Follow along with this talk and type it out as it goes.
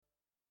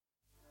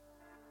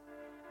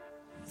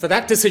For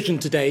that decision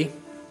today,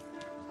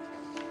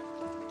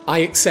 I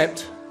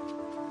accept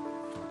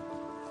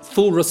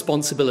full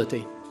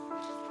responsibility.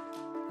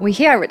 We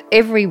hear it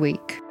every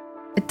week.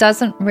 It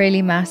doesn't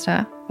really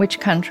matter which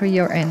country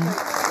you're in.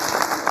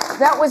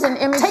 That was an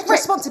image. Take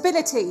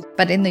responsibility.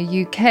 But in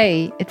the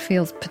UK, it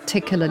feels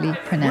particularly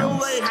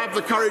pronounced. Will they have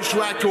the courage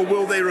to act, or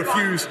will they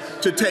refuse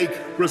to take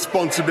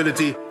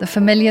responsibility? The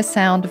familiar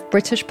sound of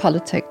British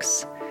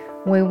politics,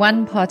 where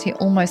one party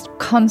almost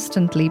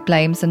constantly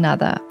blames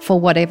another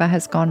for whatever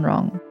has gone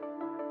wrong.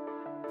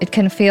 It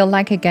can feel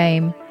like a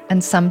game,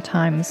 and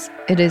sometimes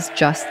it is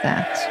just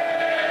that.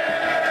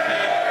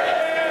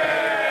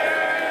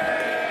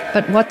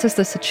 But what does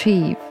this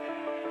achieve?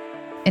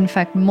 In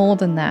fact, more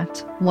than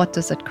that, what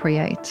does it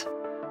create?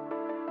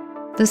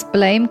 This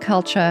blame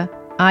culture,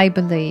 I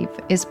believe,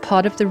 is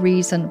part of the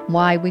reason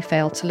why we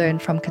fail to learn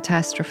from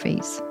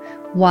catastrophes,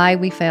 why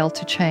we fail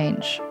to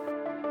change.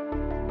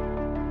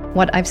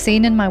 What I've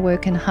seen in my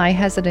work in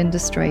high-hazard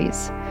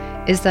industries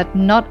is that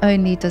not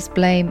only does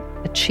blame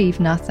achieve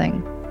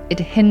nothing, it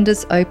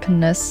hinders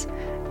openness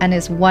and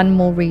is one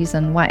more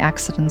reason why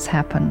accidents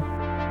happen.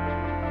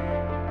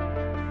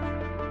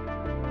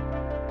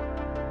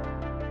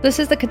 This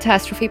is the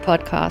Catastrophe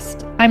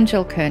Podcast. I'm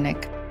Jill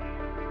Koenig,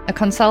 a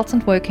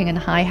consultant working in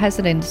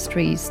high-hazard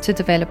industries to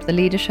develop the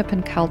leadership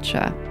and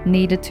culture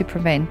needed to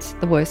prevent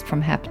the worst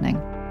from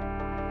happening.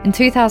 In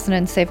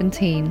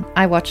 2017,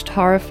 I watched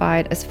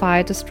horrified as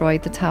fire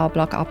destroyed the tower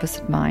block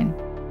opposite mine.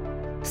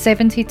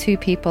 72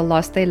 people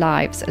lost their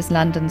lives as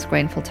London's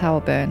Grenfell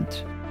Tower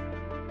burned.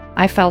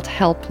 I felt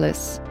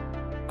helpless,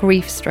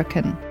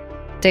 grief-stricken,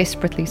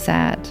 desperately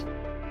sad.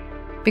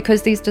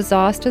 Because these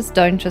disasters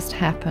don't just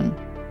happen.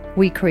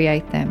 We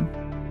create them.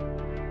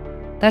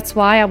 That's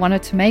why I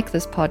wanted to make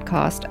this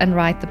podcast and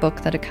write the book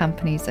that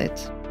accompanies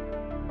it.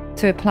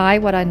 To apply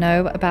what I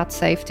know about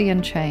safety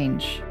and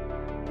change,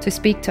 to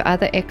speak to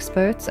other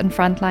experts and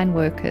frontline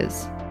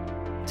workers,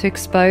 to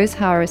expose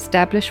how our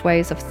established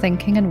ways of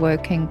thinking and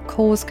working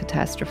cause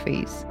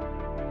catastrophes,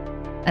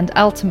 and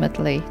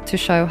ultimately to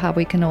show how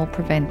we can all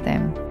prevent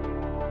them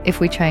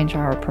if we change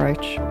our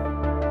approach.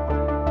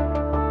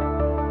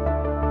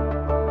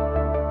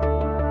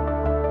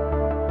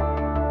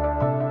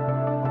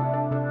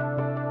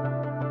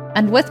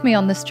 And with me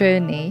on this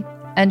journey,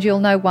 and you'll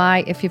know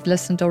why if you've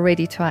listened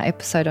already to our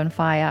episode on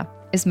fire,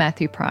 is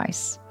Matthew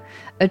Price,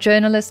 a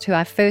journalist who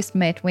I first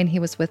met when he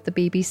was with the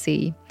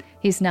BBC.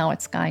 He's now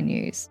at Sky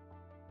News.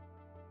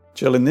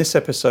 Jill, in this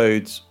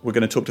episode, we're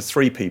going to talk to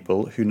three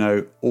people who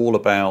know all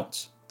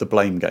about the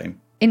blame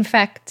game. In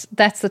fact,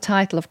 that's the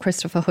title of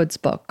Christopher Hood's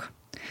book.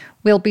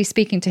 We'll be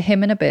speaking to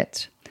him in a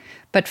bit.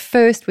 But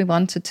first, we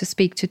wanted to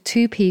speak to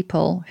two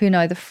people who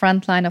know the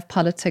front line of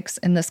politics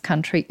in this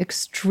country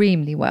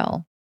extremely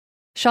well.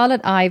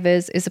 Charlotte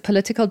Ivers is a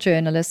political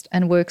journalist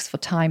and works for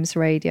Times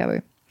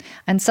Radio.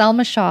 And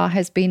Salma Shah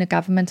has been a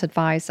government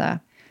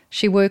advisor.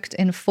 She worked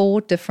in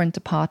 4 different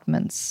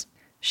departments.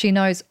 She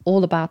knows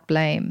all about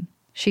blame.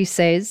 She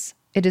says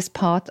it is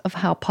part of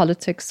how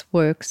politics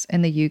works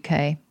in the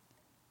UK.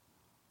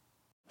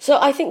 So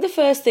I think the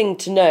first thing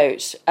to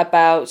note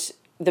about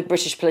the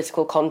British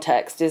political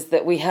context is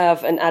that we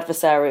have an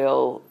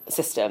adversarial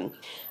system.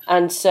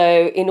 And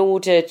so in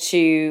order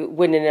to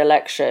win an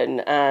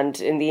election and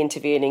in the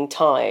intervening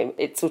time,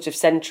 it's sort of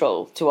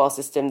central to our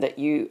system that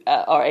you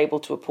are able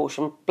to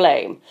apportion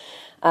blame.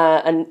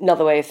 And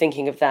another way of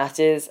thinking of that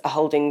is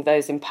holding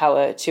those in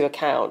power to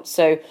account.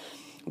 So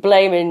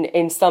blame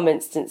in some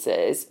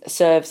instances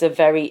serves a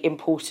very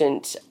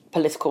important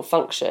political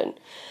function.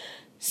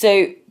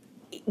 So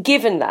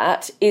given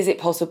that, is it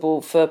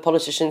possible for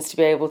politicians to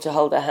be able to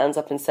hold their hands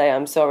up and say,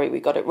 I'm sorry, we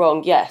got it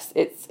wrong? Yes,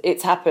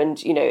 it's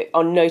happened,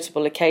 on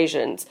notable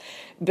occasions,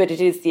 but it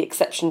is the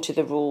exception to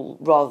the rule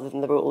rather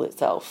than the rule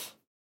itself.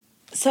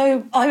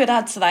 So I would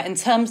add to that, in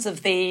terms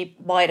of the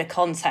wider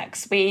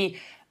context, we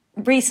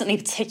recently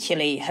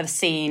particularly have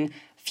seen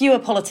fewer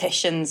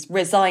politicians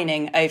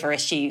resigning over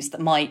issues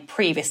that might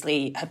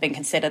previously have been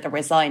considered a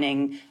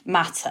resigning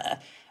matter.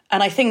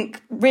 And I think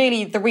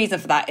really the reason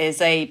for that is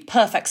a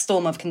perfect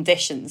storm of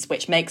conditions,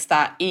 which makes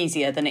that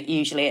easier than it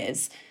usually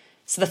is.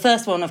 So the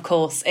first one, of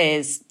course,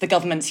 is the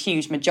government's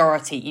huge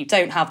majority. You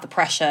don't have the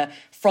pressure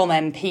from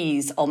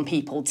MPs on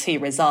people to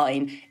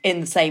resign in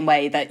the same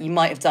way that you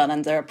might have done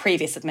under a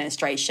previous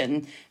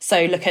administration.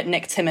 So look at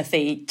Nick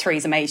Timothy,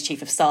 Theresa May's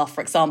chief of staff,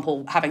 for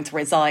example, having to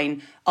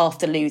resign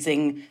after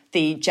losing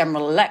the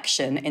general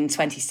election in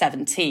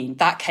 2017.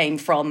 That came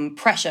from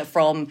pressure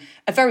from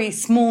a very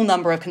small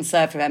number of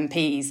Conservative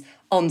MPs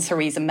on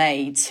Theresa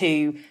May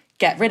to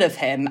get rid of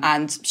him,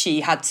 and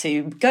she had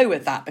to go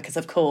with that because,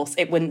 of course,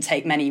 it wouldn't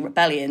take many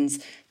rebellions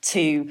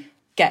to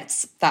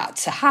get that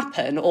to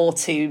happen or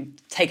to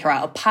take her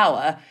out of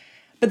power.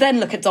 But then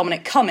look at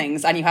Dominic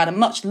Cummings, and you had a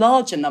much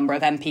larger number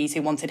of MPs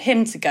who wanted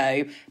him to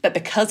go, but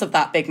because of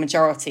that big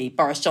majority,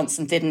 Boris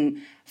Johnson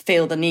didn't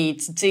feel the need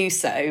to do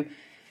so.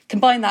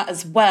 Combine that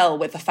as well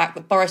with the fact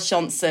that Boris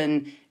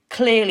Johnson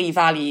clearly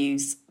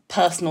values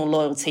personal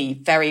loyalty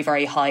very,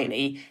 very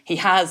highly. He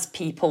has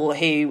people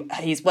who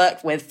he's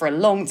worked with for a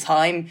long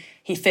time.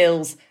 He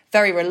feels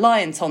very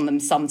reliant on them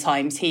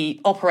sometimes. He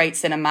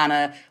operates in a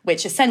manner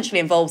which essentially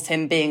involves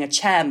him being a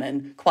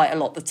chairman quite a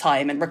lot of the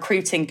time and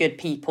recruiting good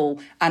people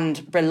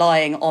and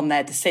relying on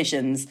their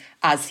decisions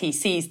as he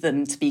sees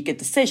them to be good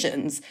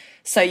decisions.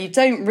 So you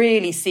don't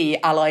really see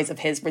allies of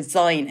his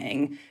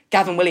resigning.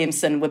 Gavin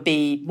Williamson would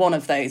be one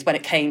of those when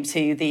it came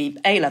to the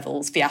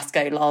A-levels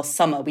fiasco last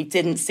summer. We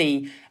didn't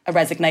see a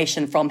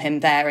resignation from him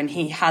there, and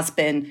he has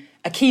been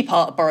a key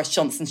part of Boris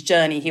Johnson's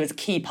journey. He was a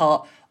key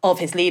part of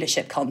his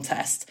leadership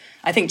contest.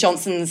 I think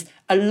Johnson's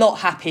a lot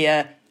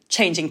happier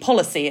changing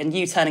policy and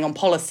U-turning on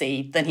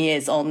policy than he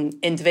is on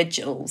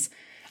individuals.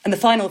 And the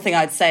final thing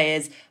I'd say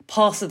is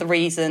part of the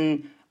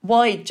reason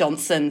why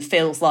Johnson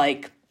feels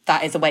like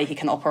that is a way he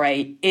can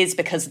operate is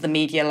because of the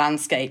media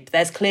landscape.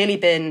 There's clearly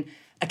been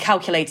a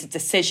calculated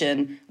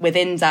decision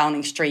within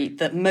Downing Street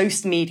that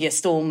most media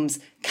storms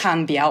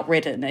can be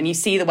outridden. And you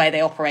see the way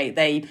they operate.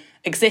 They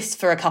exist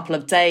for a couple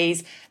of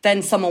days,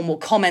 then someone will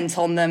comment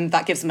on them,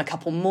 that gives them a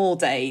couple more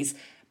days,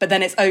 but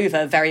then it's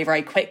over very,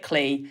 very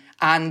quickly.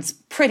 And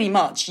pretty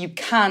much you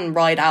can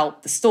ride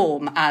out the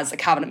storm as a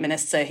cabinet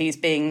minister who's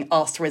being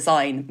asked to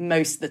resign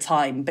most of the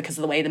time because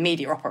of the way the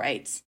media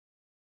operates.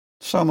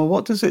 Salma,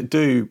 what does it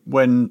do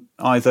when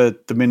either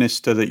the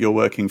minister that you're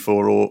working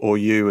for or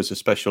you as a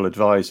special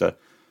advisor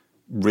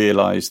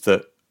realise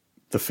that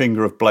the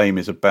finger of blame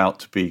is about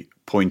to be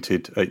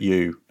pointed at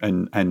you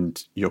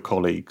and your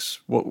colleagues?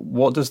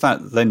 What does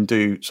that then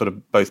do, sort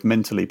of both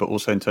mentally but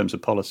also in terms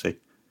of policy?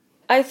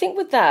 I think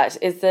with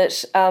that is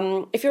that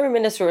if you're a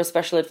minister or a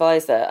special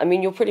advisor, I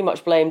mean, you're pretty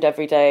much blamed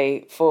every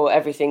day for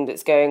everything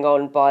that's going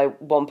on by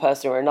one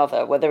person or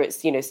another, whether it's,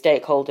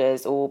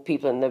 stakeholders or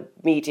people in the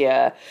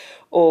media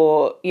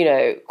or,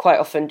 quite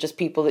often just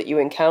people that you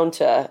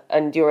encounter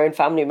and your own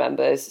family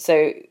members.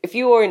 So if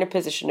you are in a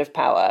position of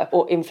power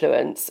or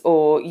influence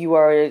or you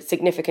are a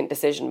significant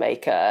decision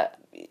maker,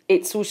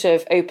 it's sort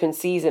of open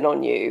season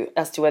on you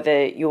as to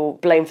whether you're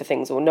blamed for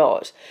things or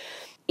not.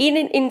 In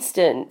an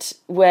instant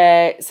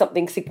where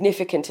something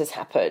significant has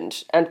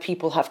happened and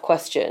people have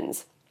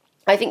questions,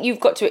 I think you've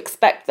got to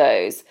expect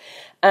those.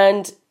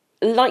 And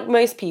like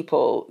most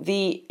people,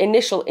 the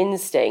initial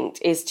instinct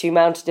is to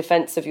mount a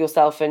defence of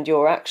yourself and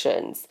your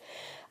actions.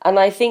 And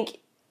I think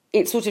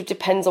it sort of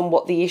depends on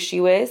what the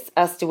issue is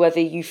as to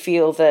whether you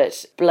feel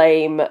that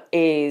blame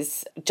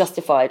is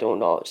justified or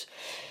not.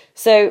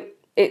 So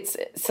it's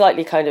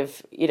slightly kind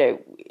of,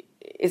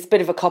 it's a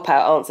bit of a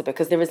cop-out answer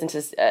because there isn't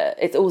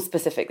it's all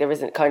specific. There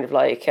isn't kind of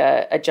like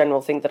a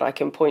general thing that I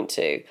can point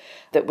to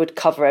that would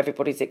cover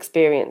everybody's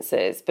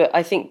experiences. But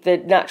I think the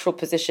natural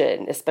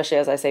position, especially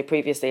as I say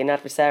previously in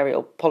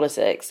adversarial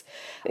politics,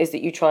 is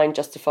that you try and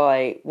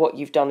justify what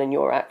you've done in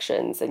your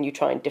actions and you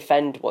try and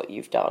defend what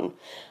you've done.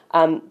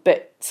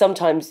 But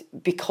sometimes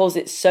because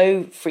it's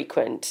so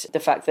frequent, the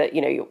fact that,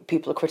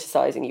 people are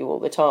criticising you all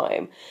the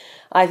time,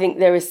 I think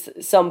there is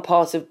some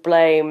part of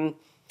blame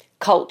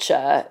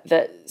culture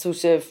that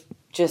sort of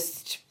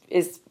just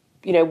is,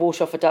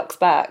 water off a duck's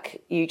back.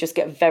 You just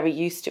get very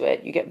used to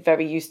it. You get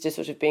very used to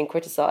sort of being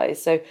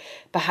criticised. So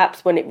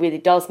perhaps when it really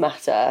does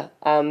matter,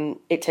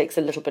 it takes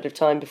a little bit of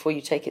time before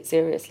you take it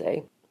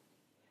seriously.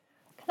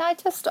 Can I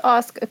just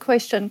ask a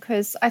question?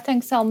 Because I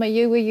think, Salma,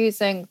 you were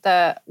using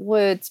the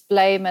words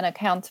blame and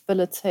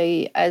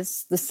accountability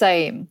as the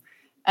same.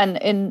 And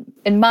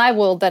in my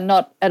world, they're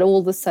not at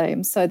all the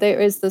same. So there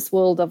is this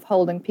world of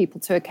holding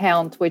people to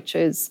account, which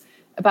is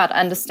about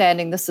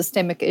understanding the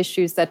systemic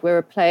issues that were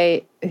at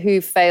play, who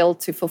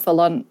failed to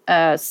fulfill on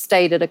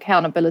stated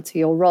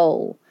accountability or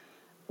role,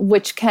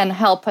 which can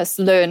help us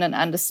learn and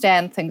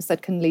understand things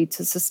that can lead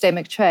to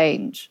systemic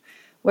change.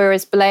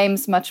 Whereas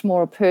blame's much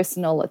more a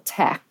personal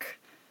attack.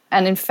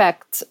 And in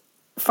fact,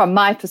 from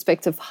my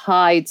perspective,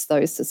 hides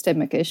those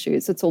systemic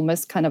issues. It's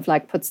almost kind of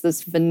like puts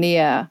this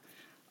veneer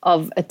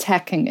of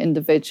attacking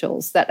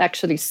individuals that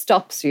actually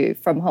stops you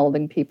from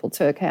holding people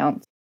to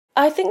account.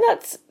 I think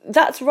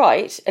that's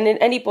right. And in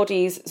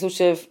anybody's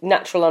sort of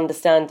natural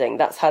understanding,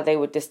 that's how they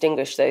would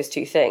distinguish those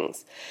two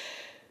things.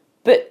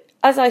 But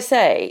as I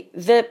say,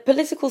 the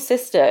political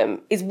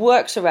system is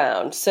worked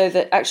around so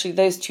that actually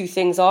those two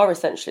things are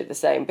essentially the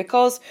same.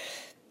 Because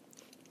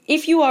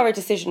if you are a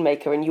decision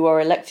maker and you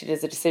are elected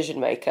as a decision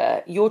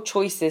maker, your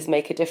choices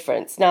make a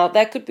difference. Now,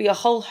 there could be a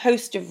whole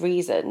host of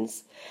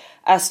reasons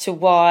as to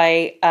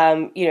why,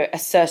 a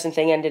certain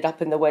thing ended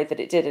up in the way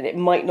that it did. And it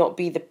might not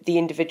be the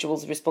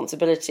individual's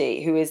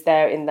responsibility who is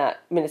there in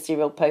that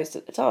ministerial post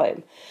at the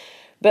time.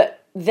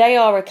 But they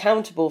are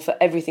accountable for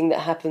everything that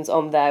happens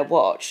on their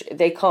watch.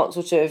 They can't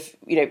sort of,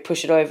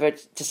 push it over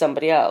to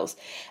somebody else.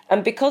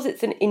 And because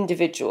it's an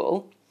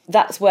individual,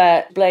 that's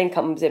where blame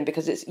comes in,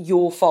 because it's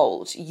your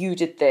fault. You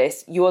did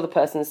this. You're the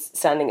person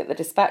standing at the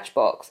dispatch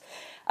box.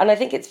 And I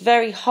think it's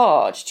very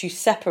hard to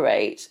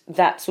separate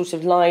that sort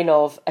of line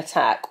of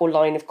attack or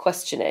line of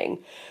questioning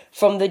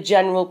from the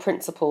general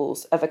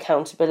principles of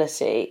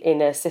accountability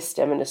in a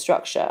system and a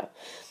structure.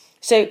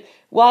 So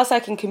whilst I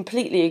can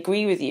completely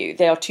agree with you,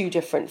 they are two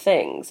different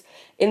things.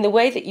 In the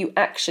way that you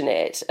action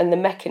it and the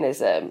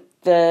mechanism,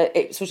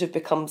 it sort of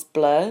becomes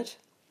blurred,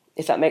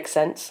 if that makes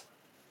sense.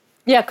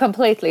 Yeah,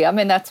 completely. I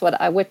mean, that's what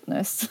I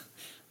witness,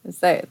 is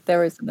that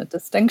there isn't a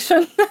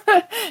distinction.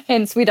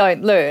 Hence, we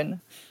don't learn.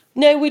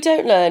 No, we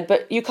don't learn,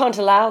 but you can't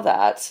allow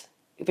that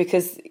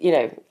because,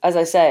 as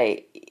I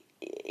say,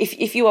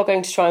 if you are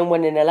going to try and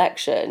win an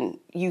election,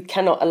 you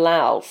cannot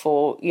allow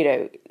for,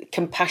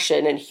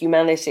 compassion and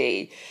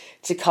humanity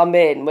to come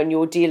in when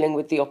you're dealing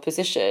with the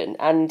opposition.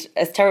 And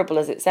as terrible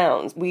as it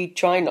sounds, we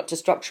try not to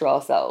structure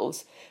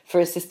ourselves for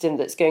a system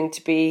that's going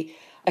to be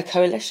a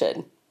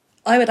coalition.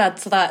 I would add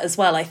to that as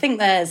well. I think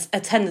there's a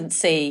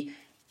tendency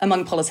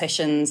among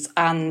politicians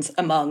and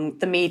among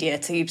the media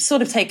to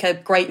sort of take a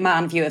great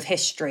man view of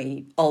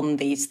history on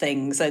these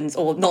things,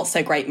 or not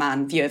so great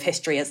man view of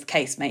history, as the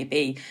case may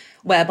be,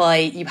 whereby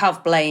you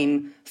have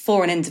blame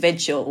for an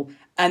individual,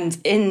 and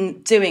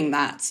in doing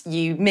that,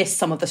 you miss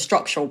some of the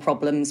structural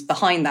problems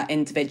behind that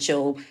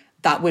individual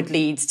that would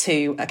lead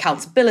to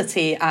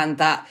accountability, and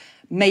that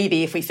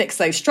maybe if we fix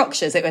those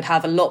structures, it would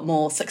have a lot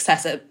more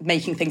success at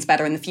making things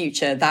better in the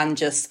future than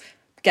just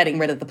getting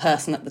rid of the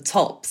person at the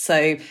top.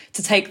 So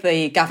to take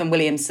the Gavin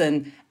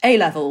Williamson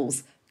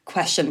A-levels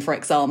question, for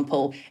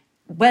example,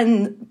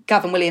 when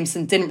Gavin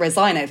Williamson didn't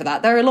resign over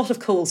that, there are a lot of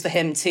calls for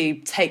him to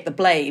take the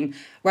blame,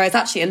 whereas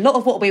actually a lot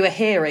of what we were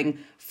hearing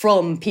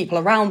from people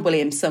around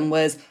Williamson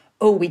was,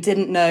 we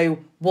didn't know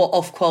what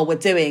Ofqual were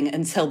doing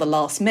until the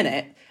last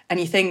minute.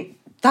 And you think,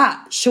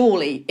 that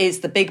surely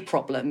is the big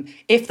problem.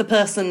 If the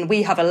person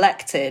we have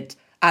elected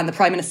and the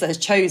Prime Minister has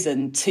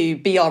chosen to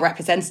be our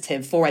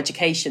representative for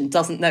education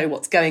doesn't know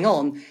what's going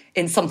on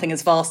in something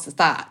as vast as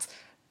that,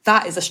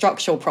 that is a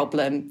structural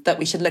problem that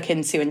we should look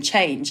into and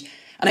change.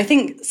 And I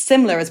think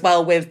similar as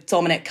well with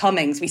Dominic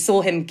Cummings, we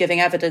saw him giving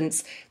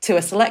evidence to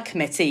a select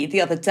committee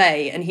the other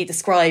day, and he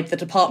described the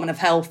Department of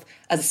Health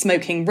as a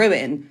smoking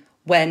ruin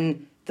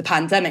when the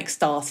pandemic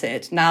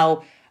started.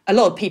 Now, a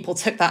lot of people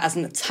took that as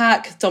an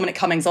attack. Dominic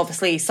Cummings,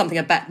 obviously, something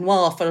a bête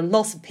noire for a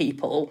lot of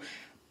people.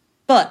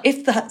 But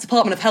if the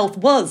Department of Health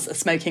was a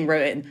smoking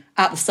ruin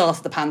at the start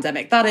of the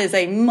pandemic, that is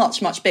a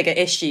much, much bigger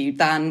issue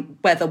than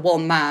whether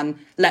one man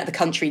let the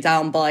country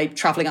down by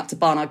travelling up to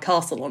Barnard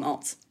Castle or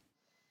not.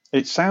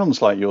 It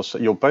sounds like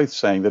you're both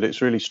saying that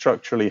it's really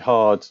structurally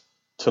hard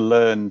to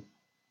learn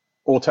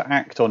or to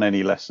act on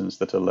any lessons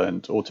that are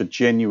learned, or to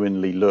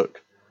genuinely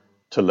look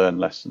to learn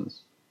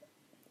lessons.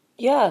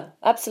 Yeah,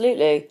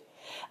 absolutely.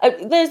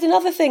 There's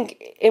another thing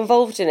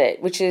involved in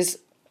it, which is,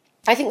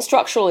 I think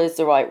structural is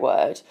the right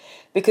word,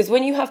 because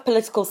when you have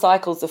political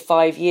cycles of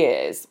 5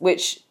 years,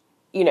 which,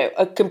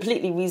 are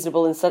completely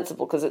reasonable and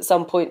sensible, because at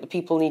some point the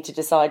people need to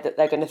decide that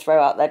they're going to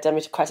throw out their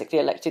democratically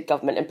elected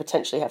government and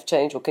potentially have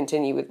change or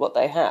continue with what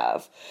they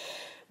have.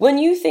 When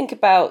you think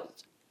about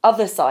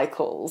other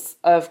cycles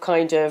of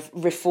kind of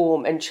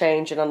reform and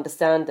change and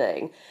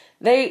understanding,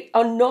 they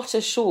are not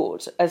as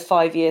short as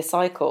 5-year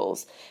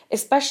cycles,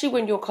 especially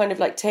when you're kind of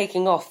like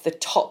taking off the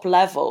top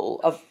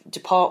level of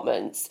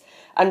departments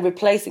and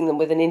replacing them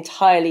with an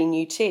entirely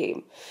new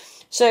team.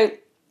 So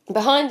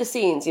behind the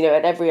scenes,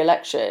 at every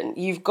election,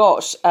 you've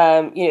got,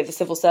 the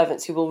civil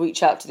servants who will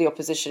reach out to the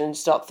opposition and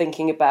start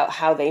thinking about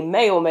how they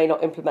may or may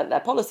not implement their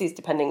policies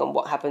depending on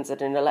what happens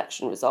at an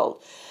election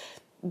result.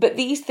 But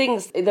these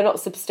things, they're not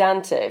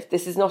substantive.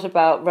 This is not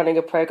about running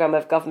a programme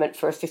of government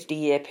for a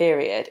 50-year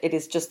period. It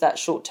is just that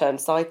short-term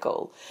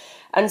cycle.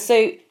 And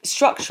so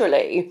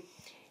structurally,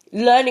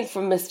 learning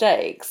from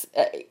mistakes,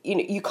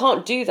 you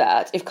can't do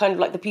that if kind of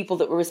like the people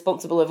that were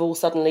responsible have all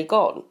suddenly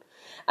gone.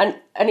 And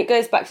it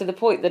goes back to the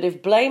point that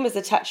if blame is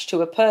attached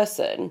to a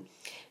person,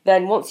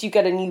 then once you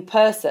get a new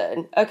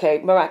person,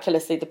 okay,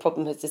 miraculously the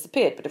problem has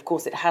disappeared. But of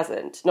course it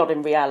hasn't, not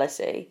in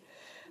reality.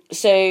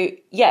 So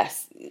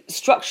yes,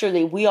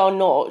 structurally we are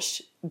not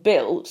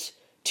built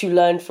to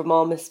learn from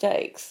our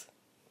mistakes.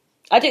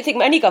 I don't think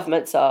many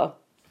governments are.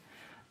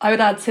 I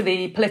would add to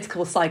the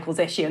political cycles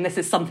issue, and this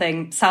is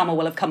something Salma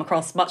will have come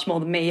across much more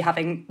than me,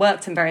 having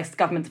worked in various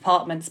government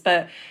departments,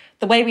 but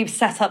the way we've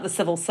set up the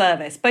civil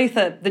service, both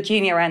at the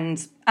junior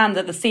end and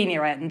at the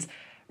senior end,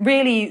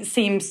 really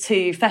seems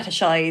to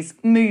fetishise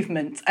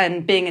movement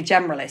and being a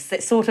generalist.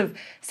 It sort of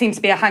seems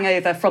to be a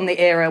hangover from the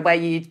era where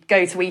you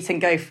go to Eton,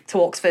 go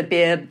to Oxford,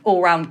 be an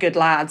all-round good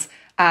lad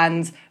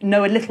and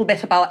know a little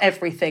bit about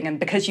everything. And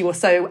because you were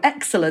so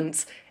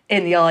excellent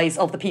in the eyes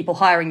of the people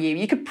hiring you,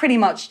 you could pretty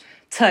much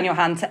turn your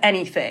hand to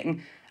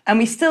anything. And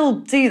we still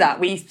do that.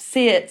 We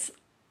see it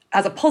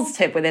as a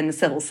positive within the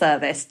civil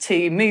service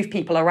to move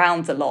people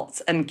around a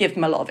lot and give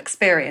them a lot of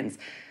experience,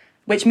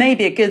 which may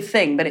be a good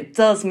thing, but it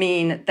does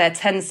mean there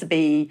tends to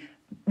be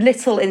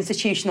little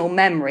institutional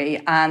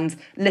memory and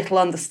little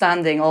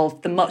understanding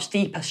of the much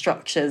deeper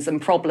structures and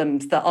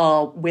problems that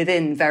are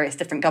within various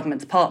different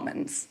government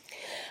departments.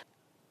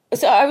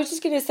 So I was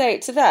just going to say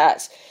to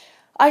that,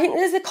 I think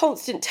there's a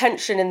constant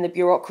tension in the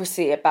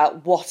bureaucracy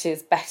about what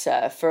is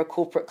better for a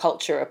corporate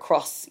culture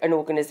across an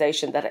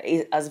organisation that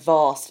is as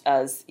vast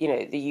as,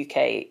 the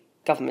UK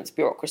government's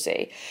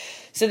bureaucracy.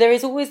 So there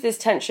is always this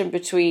tension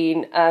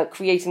between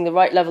creating the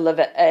right level of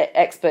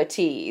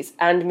expertise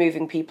and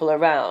moving people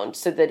around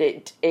so that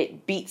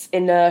it beats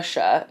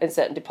inertia in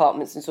certain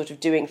departments and sort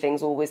of doing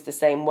things always the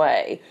same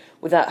way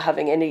without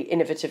having any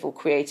innovative or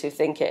creative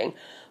thinking,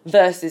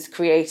 versus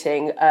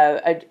creating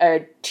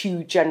a too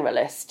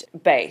generalist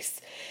base.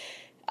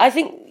 I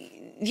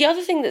think the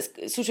other thing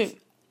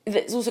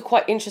that's also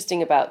quite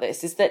interesting about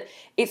this is that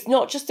it's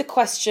not just a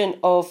question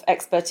of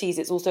expertise,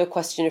 it's also a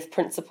question of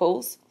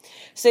principles.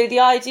 So the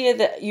idea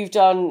that you've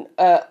done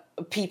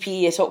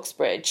PPE at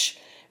Oxbridge,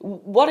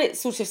 what it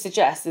sort of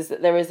suggests is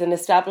that there is an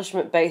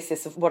establishment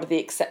basis of what are the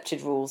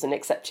accepted rules and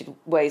accepted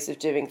ways of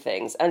doing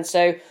things. And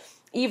so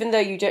even though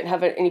you don't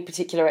have any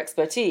particular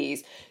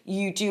expertise,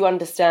 you do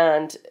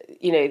understand,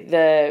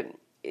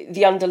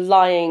 the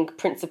underlying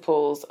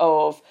principles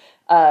of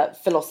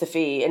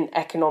philosophy and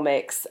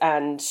economics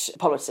and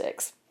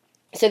politics.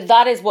 So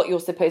that is what you're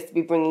supposed to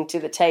be bringing to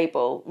the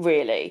table,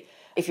 really,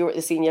 if you're at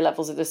the senior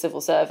levels of the civil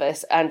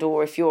service and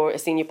or if you're a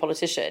senior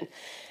politician.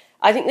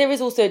 I think there is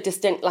also a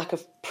distinct lack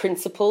of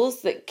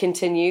principles that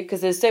continue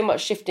because there's so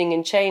much shifting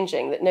and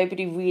changing that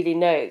nobody really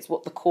knows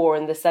what the core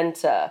and the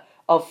centre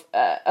of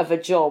a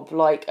job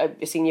like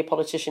a senior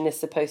politician is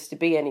supposed to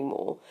be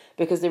anymore,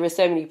 because there are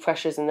so many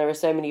pressures and there are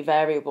so many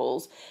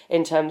variables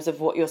in terms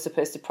of what you're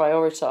supposed to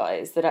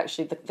prioritise that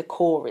actually the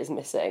core is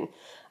missing.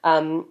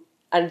 And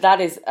that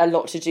is a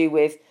lot to do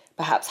with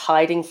perhaps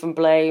hiding from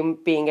blame,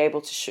 being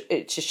able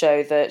to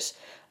show that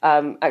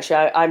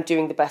actually I'm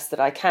doing the best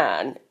that I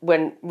can,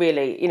 when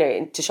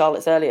really, to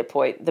Charlotte's earlier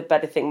point, the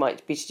better thing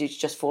might be to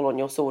just fall on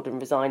your sword and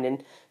resign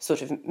and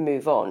sort of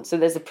move on. So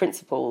there's a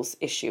principles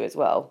issue as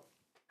well.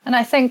 And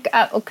I think,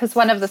 because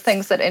one of the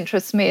things that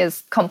interests me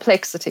is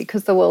complexity,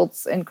 because the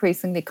world's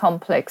increasingly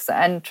complex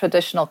and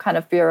traditional kind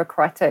of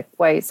bureaucratic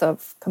ways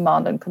of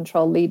command and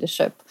control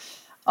leadership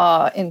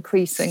are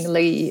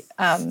increasingly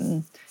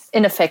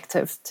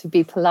ineffective, to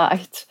be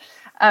polite.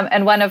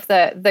 And one of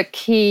the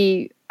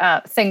key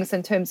things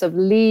in terms of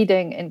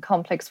leading in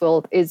complex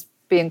world is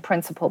being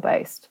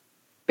principle-based.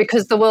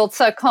 Because the world's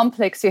so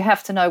complex, you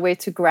have to know where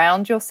to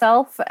ground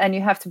yourself and you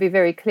have to be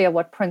very clear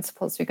what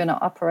principles you're going to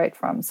operate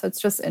from. So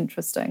it's just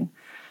interesting,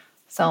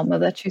 Salma,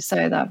 that you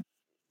say that.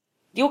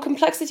 Your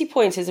complexity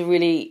point is a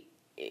really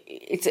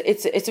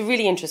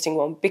interesting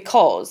one,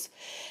 because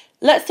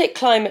let's take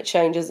climate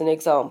change as an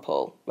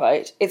example,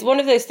 right? It's one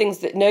of those things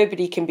that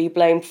nobody can be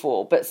blamed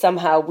for, but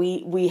somehow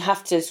we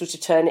have to sort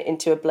of turn it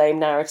into a blame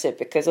narrative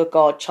because, oh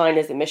God,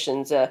 China's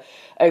emissions are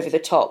over the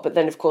top. But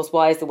then, of course,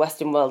 why is the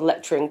Western world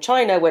lecturing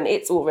China when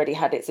it's already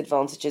had its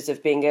advantages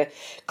of being a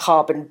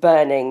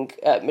carbon-burning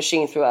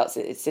machine throughout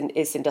its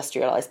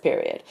industrialised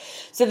period?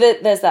 So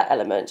there's that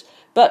element.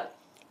 But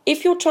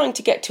if you're trying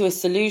to get to a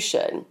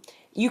solution,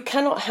 you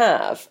cannot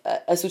have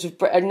a sort of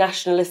a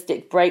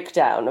nationalistic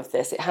breakdown of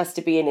this. It has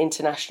to be an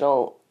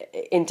international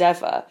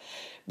endeavour.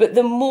 But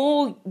the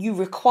more you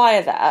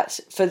require that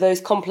for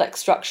those complex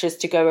structures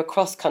to go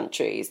across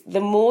countries, the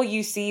more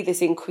you see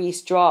this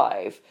increased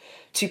drive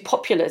to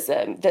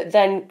populism that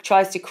then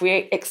tries to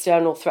create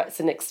external threats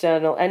and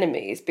external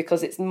enemies,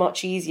 because it's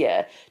much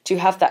easier to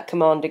have that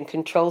command and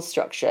control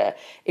structure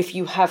if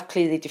you have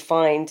clearly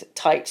defined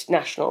tight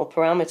national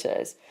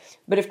parameters.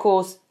 But of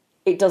course,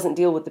 it doesn't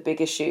deal with the big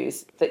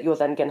issues that you're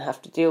then going to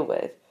have to deal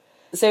with.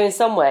 So in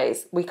some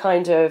ways, we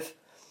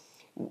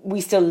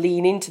still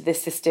lean into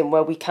this system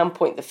where we can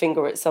point the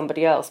finger at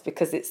somebody else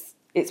because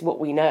it's what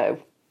we know.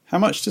 How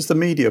much does the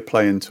media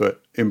play into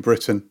it in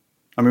Britain?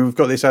 I mean, we've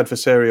got this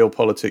adversarial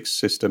politics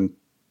system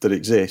that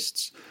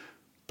exists,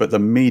 but the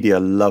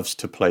media loves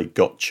to play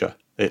gotcha.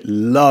 It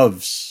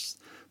loves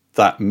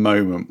that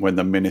moment when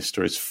the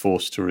minister is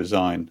forced to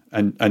resign.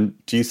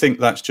 And do you think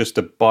that's just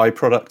a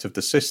byproduct of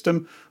the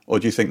system, or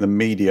do you think the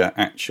media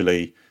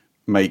actually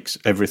makes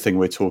everything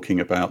we're talking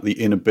about, the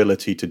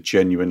inability to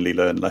genuinely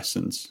learn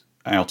lessons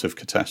out of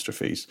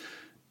catastrophes,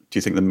 do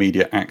you think the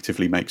media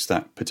actively makes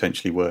that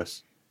potentially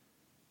worse?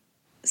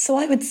 So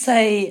I would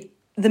say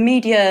the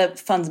media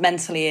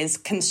fundamentally is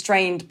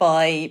constrained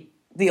by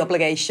the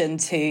obligation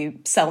to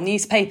sell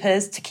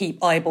newspapers, to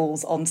keep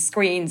eyeballs on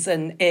screens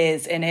and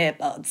ears in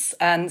earbuds.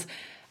 And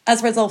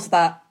as a result of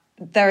that,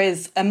 there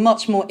is a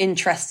much more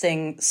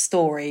interesting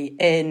story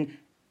in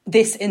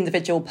this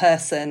individual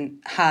person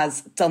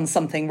has done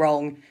something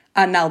wrong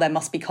and now there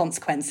must be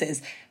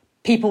consequences.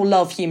 People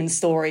love human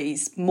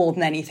stories more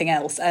than anything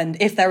else. And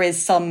if there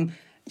is some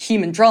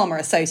human drama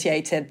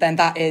associated, then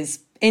that is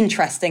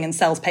interesting and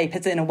sells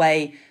papers in a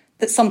way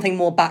that something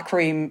more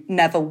backroom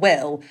never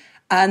will.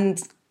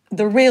 And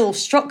the real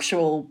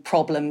structural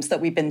problems that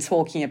we've been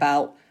talking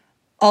about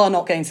are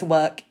not going to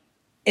work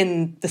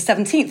in the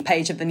 17th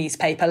page of the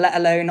newspaper, let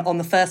alone on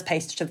the first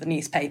page of the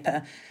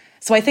newspaper.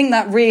 So I think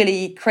that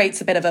really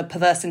creates a bit of a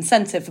perverse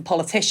incentive for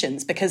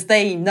politicians, because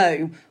they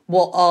know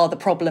what are the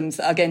problems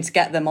that are going to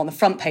get them on the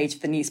front page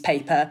of the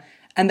newspaper,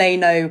 and they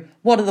know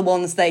what are the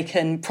ones they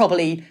can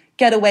probably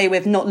get away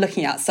with not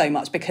looking at so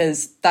much,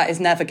 because that is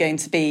never going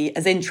to be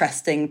as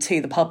interesting to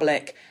the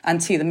public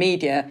and to the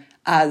media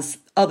as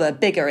other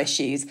bigger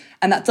issues.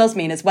 And that does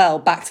mean as well,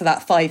 back to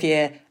that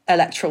 5-year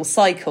electoral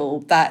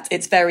cycle, that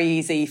it's very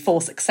easy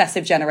for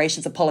successive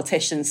generations of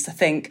politicians to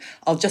think,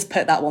 I'll just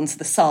put that one to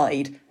the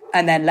side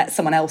and then let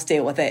someone else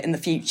deal with it in the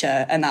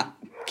future. And that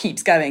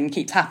keeps going,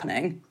 keeps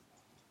happening.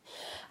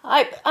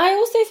 I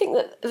also think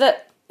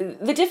that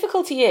the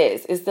difficulty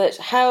is that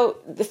how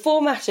the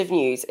format of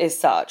news is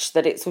such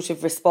that it sort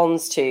of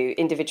responds to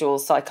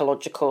individuals'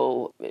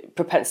 psychological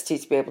propensity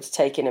to be able to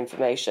take in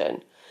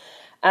information.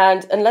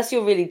 And unless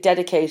you're really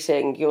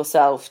dedicating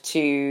yourself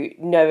to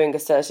knowing a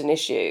certain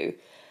issue,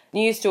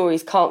 news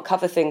stories can't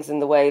cover things in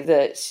the way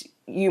that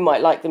you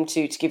might like them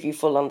to give you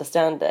full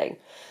understanding.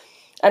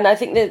 And I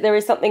think that there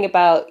is something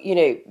about,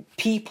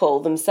 people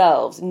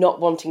themselves not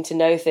wanting to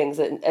know things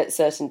at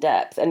certain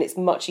depth. And it's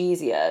much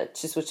easier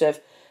to sort of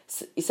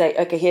say,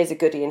 OK, here's a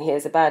goodie and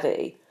here's a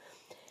baddie.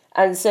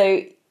 And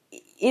so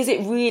is it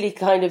really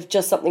kind of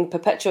just something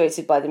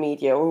perpetuated by the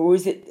media, or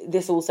is it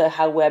this also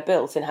how we're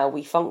built and how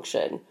we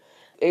function?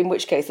 In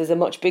which case there's a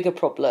much bigger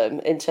problem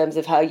in terms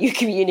of how you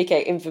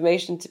communicate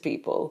information to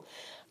people.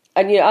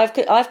 And,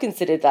 I've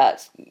considered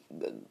that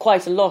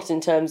quite a lot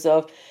in terms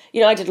of,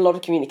 I did a lot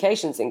of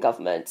communications in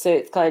government. So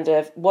it's kind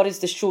of, what is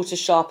the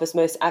shortest, sharpest,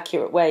 most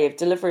accurate way of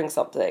delivering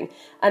something?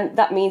 And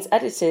that means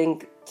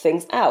editing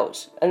things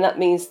out. And that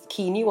means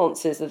key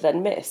nuances are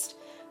then missed,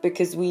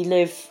 because we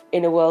live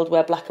in a world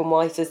where black and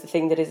white is the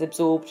thing that is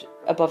absorbed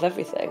above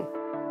everything.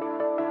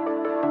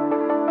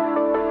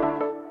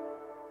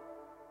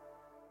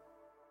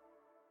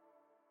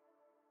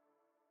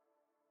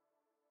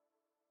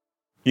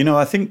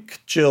 I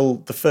think, Jill,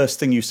 the first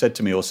thing you said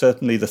to me, or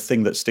certainly the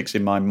thing that sticks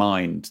in my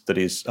mind that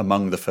is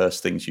among the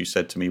first things you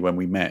said to me when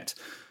we met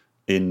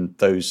in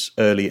those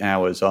early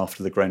hours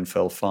after the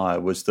Grenfell fire,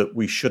 was that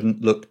we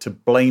shouldn't look to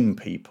blame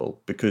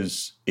people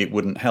because it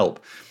wouldn't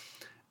help.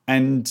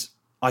 And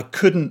I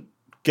couldn't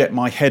get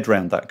my head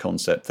around that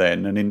concept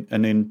then.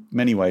 And in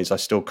many ways, I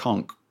still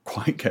can't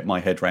quite get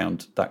my head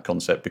around that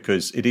concept,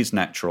 because it is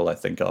natural, I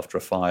think, after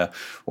a fire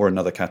or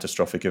another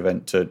catastrophic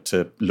event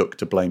to look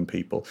to blame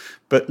people.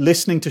 But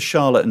listening to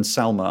Charlotte and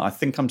Salma, I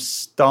think I'm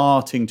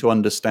starting to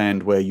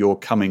understand where you're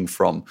coming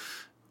from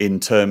in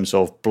terms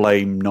of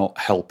blame not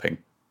helping.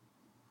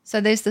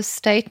 So there's this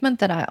statement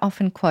that I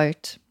often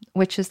quote,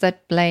 which is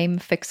that blame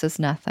fixes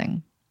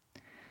nothing.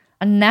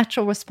 A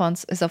natural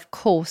response is, of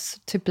course,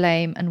 to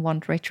blame and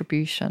want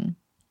retribution.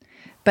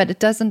 But it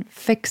doesn't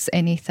fix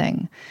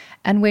anything.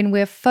 And when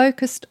we're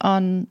focused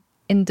on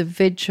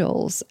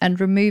individuals and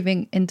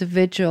removing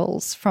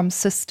individuals from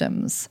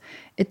systems,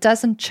 it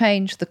doesn't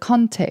change the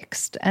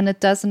context and it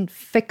doesn't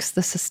fix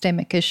the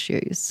systemic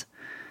issues.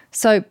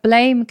 So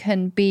blame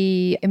can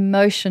be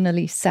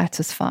emotionally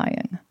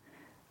satisfying,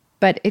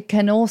 but it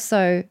can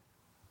also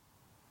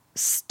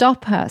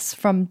stop us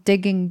from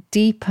digging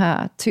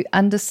deeper to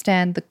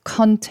understand the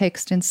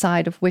context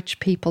inside of which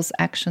people's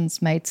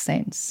actions made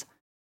sense.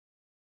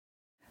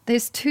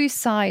 There's two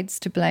sides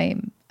to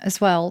blame as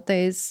well.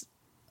 There's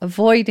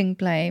avoiding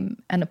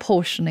blame and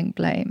apportioning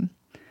blame.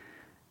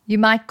 You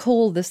might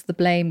call this the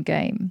blame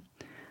game.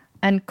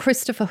 And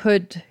Christopher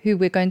Hood, who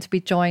we're going to be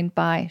joined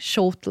by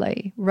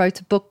shortly, wrote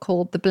a book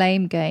called The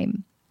Blame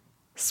Game: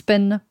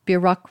 Spin,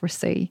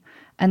 Bureaucracy,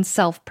 and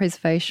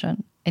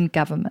Self-Preservation in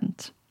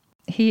Government.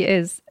 He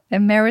is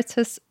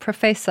Emeritus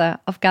Professor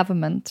of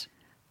Government,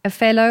 a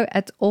Fellow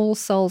at All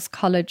Souls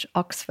College,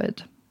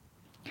 Oxford.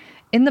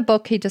 In the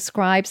book, he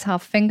describes how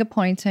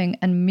finger-pointing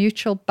and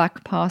mutual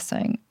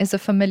buck-passing is a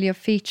familiar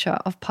feature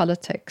of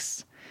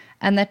politics,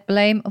 and that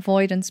blame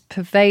avoidance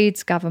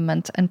pervades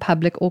government and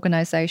public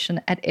organisation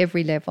at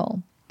every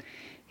level.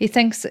 He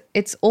thinks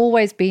it's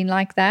always been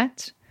like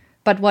that,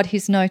 but what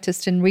he's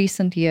noticed in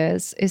recent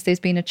years is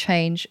there's been a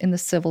change in the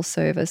civil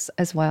service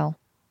as well.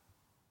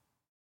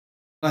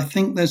 I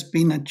think there's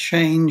been a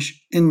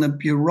change in the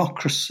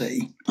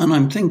bureaucracy, and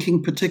I'm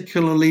thinking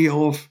particularly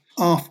of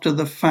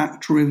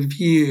after-the-fact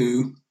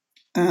review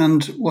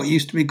and what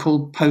used to be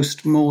called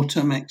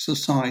post-mortem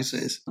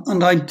exercises.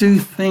 And I do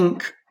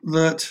think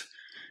that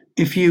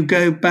if you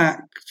go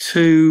back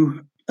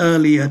to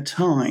earlier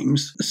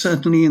times,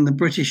 certainly in the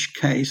British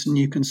case, and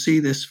you can see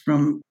this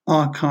from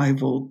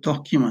archival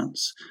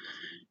documents,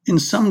 in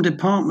some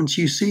departments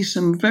you see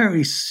some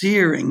very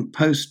searing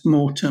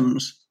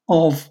post-mortems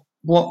of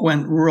what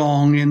went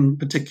wrong in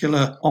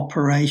particular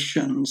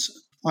operations.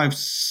 I've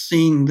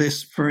seen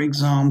this, for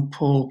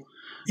example,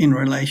 in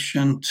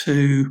relation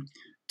to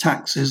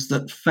taxes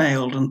that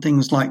failed and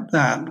things like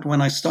that.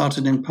 When I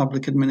started in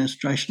public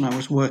administration, I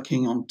was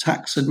working on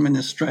tax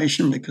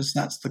administration because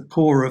that's the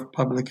core of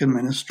public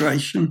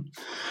administration.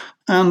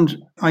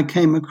 And I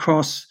came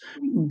across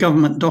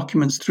government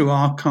documents through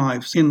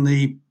archives in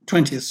the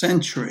 20th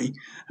century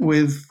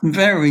with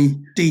very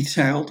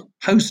detailed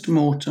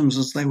post-mortems,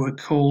 as they were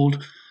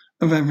called,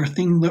 of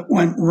everything that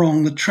went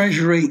wrong. The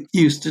Treasury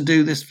used to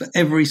do this for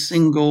every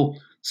single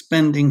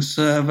spending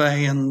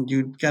survey, and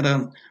you'd get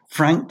a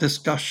frank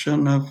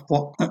discussion of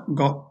what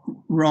got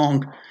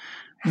wrong.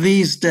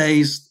 these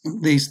days,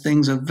 these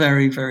things are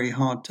very, very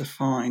hard to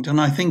find. And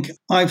I think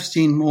I've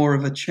seen more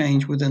of a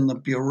change within the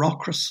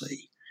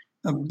bureaucracy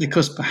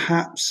because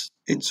perhaps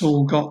it's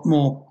all got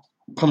more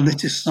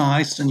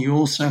politicized, and you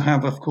also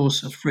have, of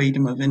course, a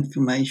freedom of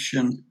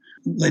information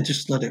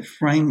legislative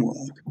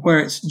framework where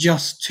it's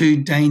just too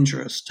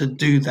dangerous to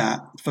do that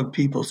for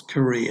people's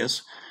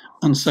careers.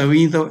 And so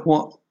either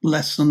what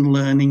lesson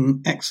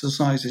learning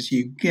exercises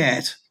you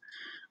get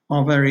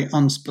are very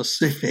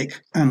unspecific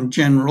and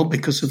general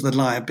because of the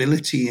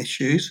liability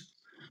issues,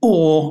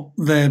 or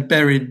they're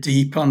buried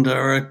deep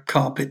under a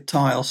carpet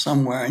tile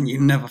somewhere and you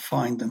never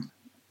find them.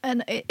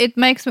 And it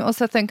makes me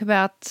also think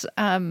about,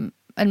 and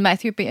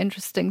Matthew, it'd be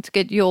interesting to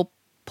get your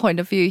point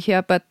of view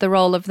here, but the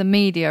role of the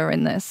media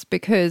in this,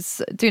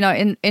 because, you know,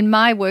 in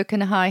my work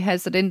in a high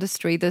hazard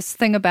industry, this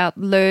thing about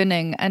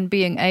learning and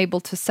being able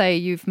to say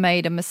you've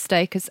made a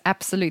mistake is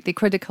absolutely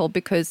critical,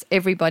 because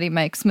everybody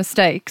makes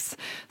mistakes.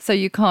 So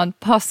you can't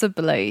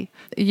possibly,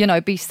 you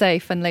know, be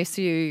safe unless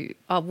you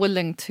are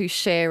willing to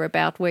share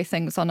about where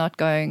things are not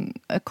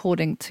going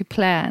according to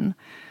plan.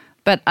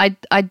 But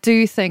I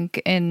do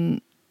think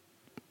in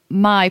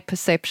my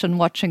perception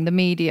watching the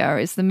media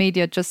is the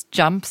media just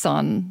jumps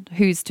on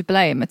who's to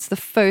blame. It's the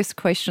first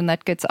question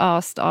that gets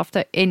asked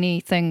after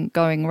anything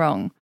going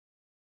wrong.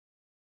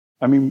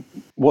 I mean,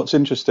 what's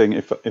interesting,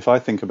 if I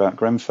think about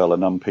Grenfell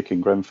and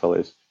unpicking Grenfell,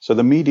 is so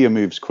the media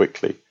moves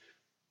quickly,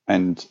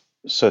 and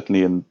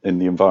certainly in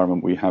the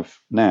environment we have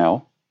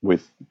now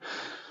with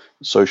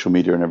social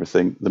media and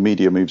everything, the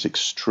media moves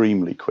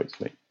extremely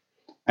quickly.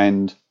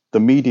 And the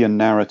media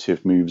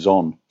narrative moves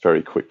on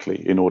very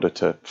quickly in order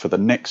for the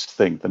next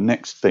thing,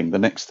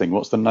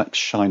 what's the next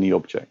shiny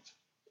object?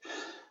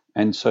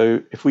 And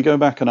so if we go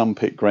back and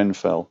unpick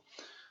Grenfell,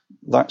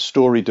 that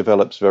story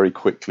develops very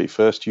quickly.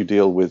 First you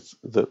deal with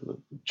the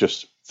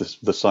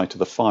site of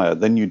the fire,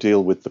 then you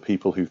deal with the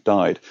people who've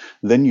died,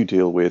 then you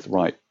deal with,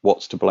 right,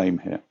 what's to blame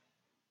here?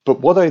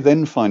 But what I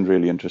then find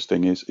really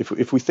interesting is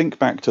if we think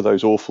back to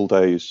those awful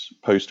days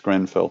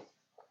post-Grenfell,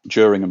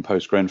 during and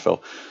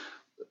post-Grenfell,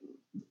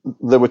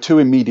 there were two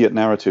immediate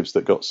narratives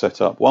that got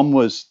set up. One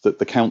was that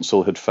the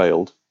council had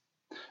failed,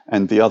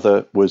 and the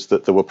other was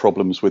that there were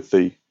problems with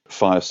the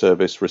fire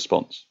service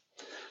response.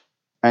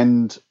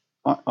 And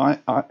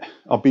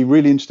I'll be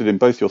really interested in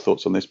both your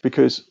thoughts on this,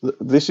 because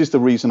this is the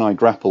reason I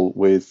grapple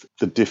with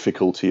the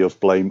difficulty of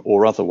blame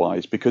or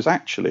otherwise, because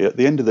actually at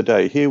the end of the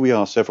day, here we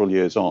are several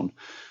years on,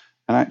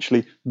 and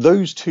actually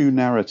those two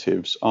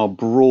narratives are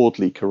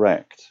broadly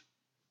correct.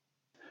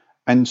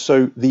 And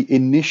so the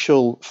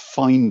initial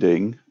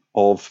finding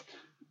of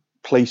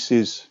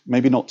places,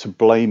 maybe not to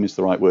blame is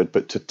the right word,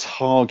 but to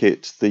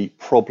target the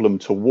problem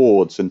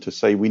towards and to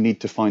say we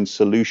need to find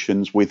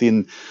solutions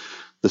within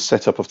the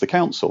setup of the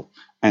council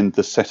and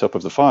the setup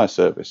of the fire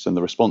service and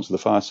the response of the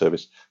fire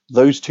service,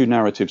 those two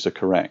narratives are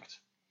correct.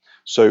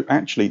 So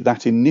actually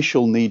that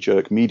initial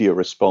knee-jerk media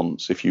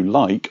response, if you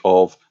like,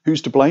 of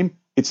who's to blame?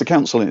 It's the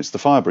council and it's the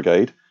fire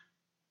brigade,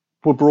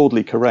 were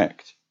broadly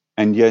correct.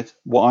 And yet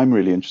what I'm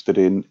really interested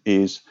in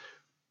is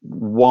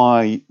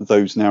why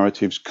those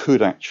narratives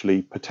could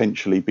actually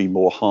potentially be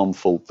more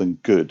harmful than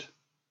good.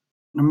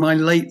 My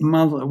late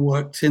mother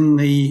worked in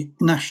the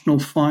National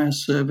Fire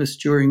Service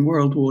during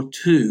World War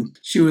II.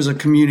 She was a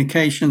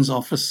communications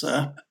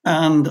officer,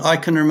 and I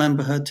can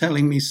remember her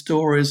telling me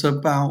stories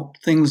about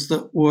things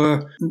that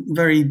were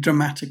very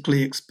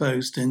dramatically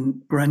exposed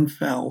in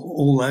Grenfell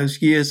all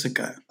those years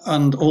ago,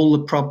 and all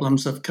the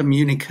problems of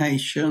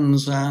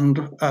communications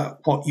and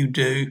what you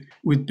do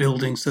with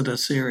buildings that are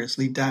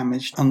seriously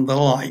damaged and the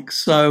like.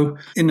 So,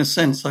 in a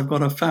sense, I've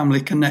got a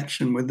family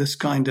connection with this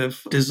kind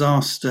of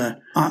disaster.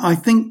 I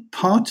think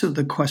part of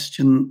the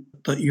question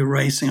that you're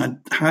raising,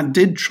 I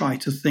did try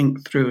to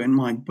think through in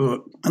my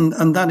book.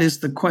 And that is,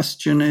 the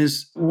question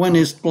is, when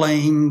is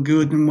blame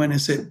good and when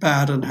is it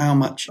bad, and how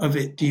much of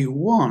it do you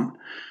want?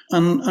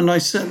 And I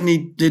certainly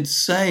did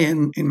say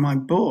in my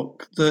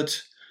book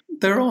that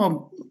there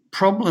are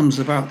problems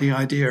about the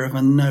idea of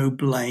a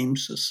no-blame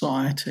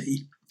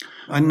society.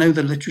 I know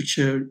the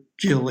literature,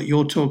 Jill, that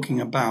you're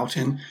talking about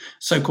in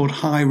so-called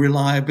high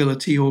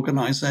reliability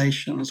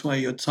organizations, where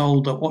you're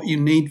told that what you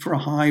need for a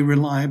high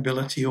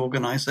reliability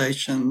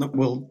organization that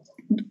will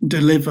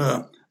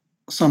deliver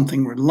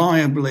something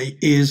reliably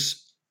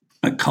is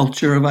a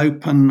culture of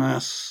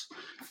openness,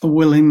 a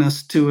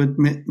willingness to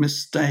admit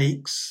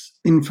mistakes,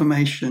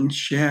 information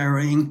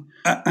sharing,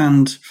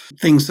 and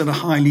things that are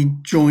highly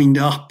joined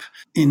up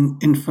in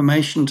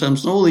information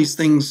terms. And all these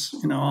things,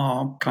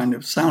 are kind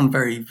of sound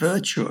very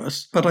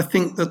virtuous. But I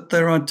think that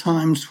there are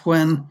times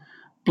when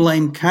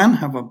blame can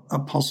have a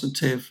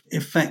positive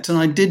effect. And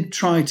I did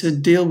try to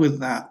deal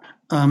with that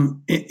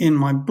in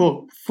my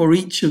book for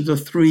each of the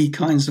three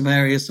kinds of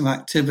areas of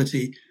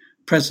activity: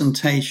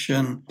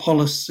 presentation,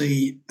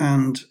 policy,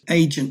 and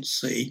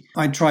agency.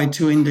 I tried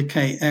to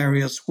indicate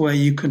areas where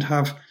you could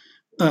have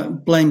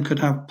blame could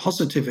have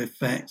positive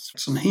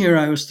effects. And here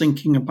I was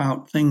thinking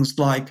about things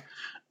like,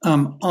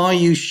 are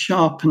you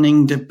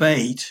sharpening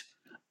debate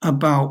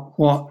about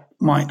what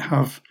might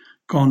have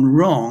gone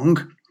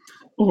wrong,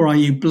 or are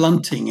you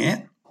blunting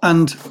it?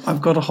 And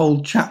I've got a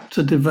whole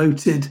chapter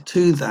devoted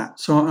to that.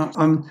 So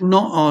I'm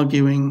not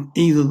arguing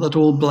either that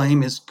all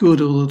blame is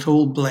good or that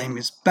all blame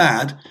is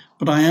bad,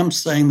 but I am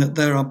saying that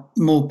there are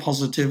more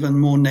positive and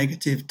more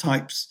negative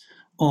types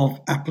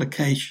of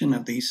application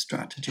of these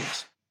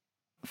strategies.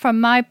 From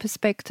my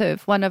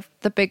perspective, one of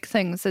the big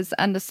things is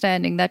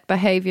understanding that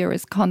behavior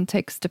is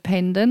context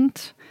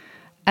dependent.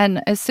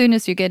 And as soon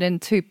as you get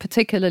into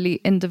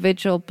particularly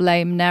individual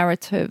blame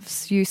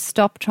narratives, you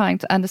stop trying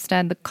to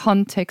understand the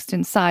context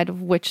inside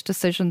of which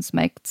decisions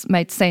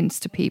made sense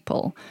to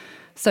people.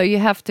 So you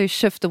have to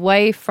shift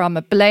away from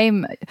a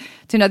blame.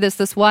 There's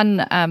this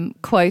one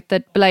quote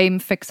that blame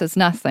fixes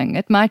nothing.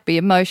 It might be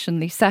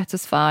emotionally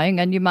satisfying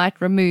and you might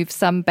remove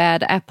some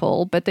bad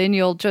apple, but then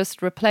you'll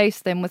just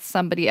replace them with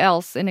somebody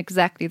else in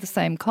exactly the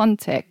same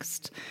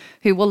context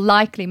who will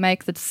likely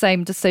make the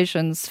same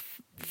decisions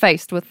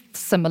faced with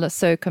similar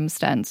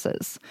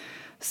circumstances.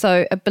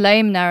 So a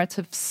blame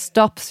narrative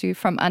stops you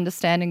from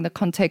understanding the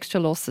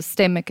contextual or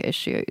systemic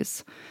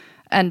issues.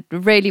 And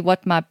really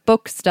what my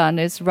book's done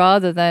is,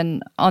 rather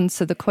than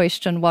answer the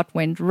question what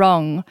went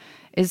wrong,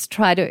 is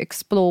try to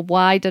explore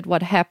why did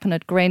what happened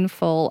at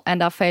Grenfell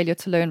and our failure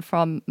to learn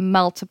from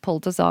multiple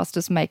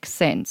disasters make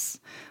sense?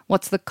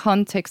 What's the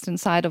context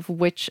inside of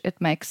which it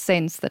makes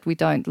sense that we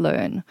don't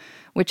learn?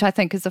 Which I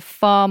think is a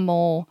far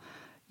more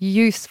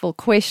useful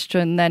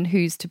question than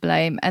who's to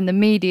blame. And the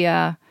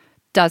media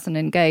doesn't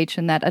engage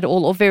in that at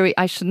all, or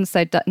I shouldn't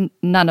say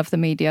none of the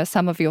media.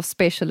 Some of your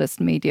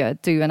specialist media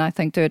do, and I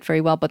think do it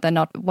very well, but they're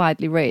not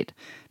widely read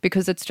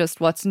because it's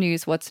just what's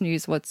news.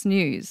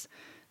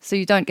 So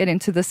you don't get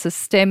into the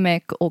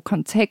systemic or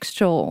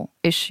contextual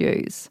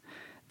issues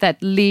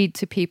that lead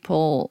to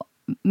people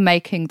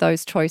making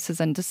those choices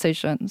and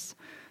decisions.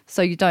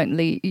 So you don't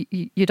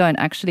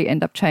actually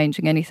end up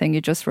changing anything.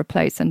 You just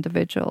replace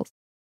individuals.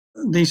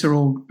 These are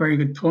all very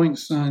good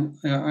points. I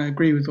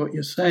agree with what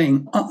you're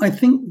saying. I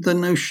think the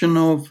notion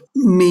of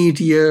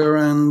media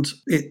and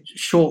its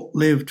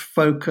short-lived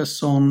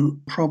focus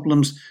on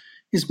problems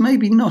is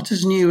maybe not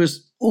as new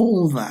as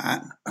all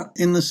that,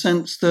 in the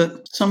sense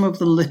that some of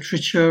the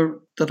literature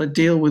that I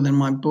deal with in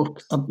my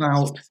book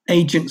about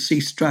agency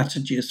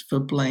strategies for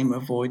blame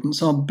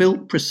avoidance are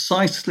built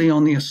precisely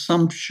on the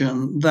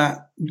assumption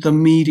that the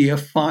media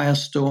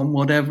firestorm,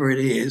 whatever it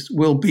is,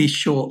 will be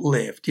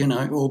short-lived.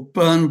 It will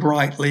burn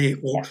brightly,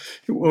 it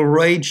will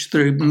rage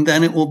through, and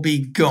then it will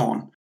be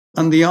gone.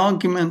 And the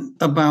argument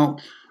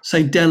about,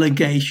 say,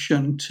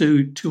 delegation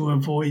to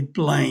avoid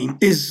blame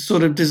is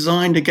sort of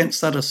designed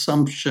against that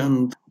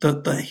assumption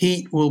that the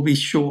heat will be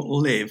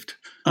short-lived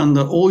and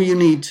that all you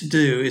need to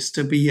do is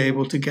to be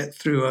able to get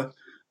through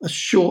a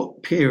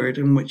short period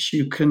in which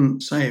you can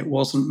say it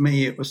wasn't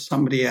me, it was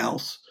somebody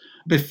else,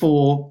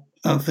 before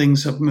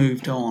things have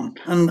moved on.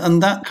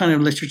 And that kind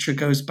of literature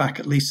goes back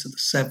at least to the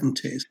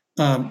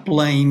 70s.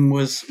 Blame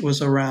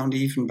was around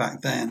even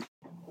back then.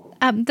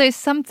 There's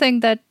something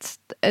that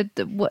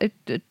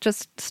it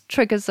just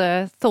triggers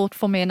a thought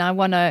for me, and I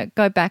want to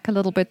go back a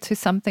little bit to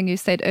something you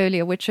said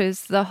earlier, which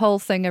is the whole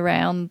thing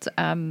around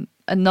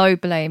a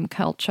no-blame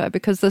culture,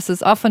 because this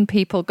is often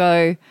people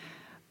go,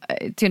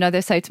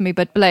 they say to me,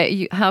 but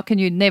how can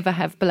you never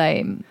have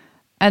blame?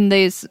 And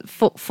there's,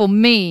 for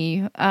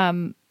me,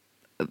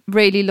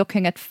 really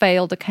looking at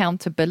failed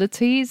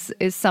accountabilities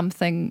is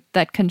something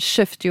that can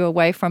shift you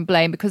away from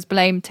blame, because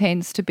blame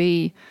tends to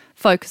be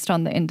focused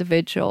on the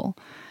individual.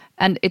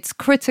 And it's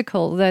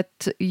critical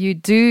that you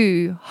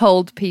do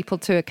hold people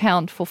to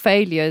account for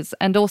failures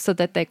and also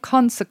that there are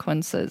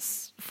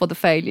consequences for the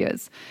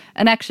failures.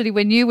 And actually,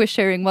 when you were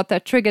sharing, what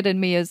that triggered in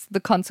me is the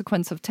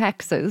consequence of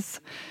taxes,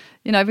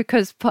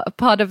 because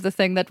part of the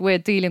thing that we're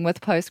dealing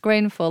with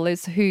post-Grenfell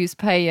is who's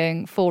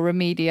paying for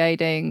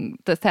remediating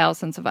the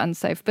thousands of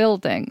unsafe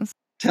buildings.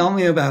 Tell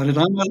me about it.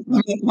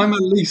 I'm a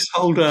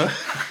leaseholder.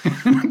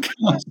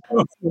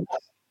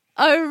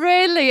 Oh,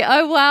 really?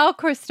 Oh, wow,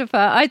 Christopher.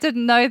 I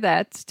didn't know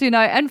that,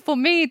 and for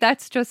me,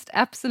 that's just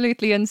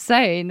absolutely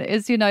insane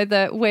is,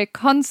 that where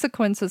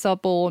consequences are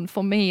born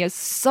for me is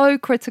so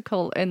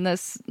critical in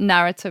this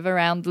narrative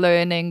around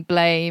learning,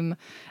 blame,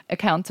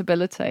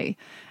 accountability.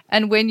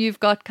 And when you've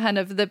got kind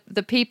of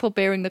the people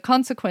bearing the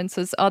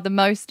consequences are the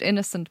most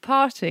innocent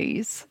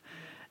parties,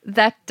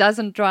 that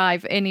doesn't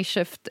drive any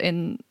shift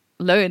in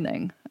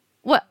learning.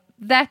 Well,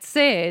 that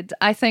said,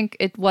 I think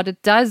what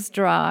it does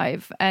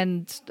drive,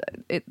 and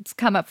it's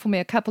come up for me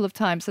a couple of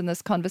times in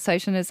this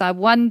conversation, is I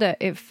wonder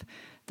if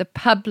the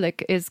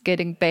public is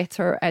getting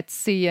better at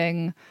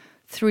seeing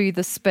through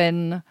the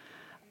spin,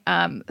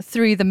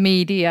 through the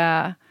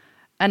media,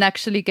 and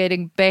actually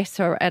getting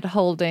better at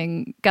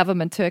holding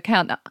government to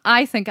account.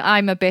 I think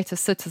I'm a better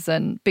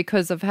citizen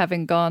because of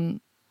having gone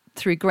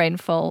through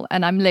Grenfell,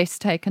 and I'm less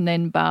taken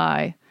in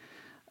by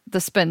the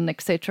spin,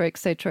 et cetera, et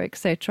cetera, et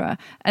cetera.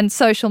 And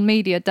social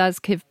media does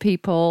give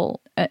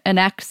people an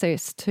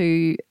access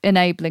to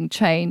enabling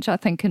change, I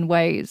think, in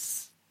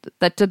ways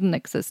that didn't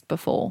exist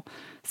before.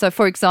 So,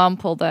 for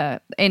example, the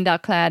End Our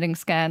Cladding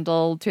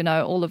scandal,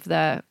 all of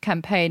the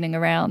campaigning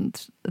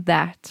around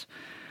that's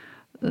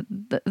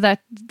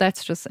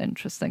just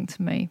interesting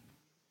to me.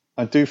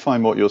 I do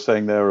find what you're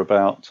saying there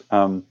about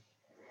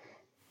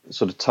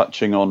sort of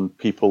touching on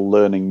people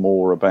learning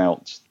more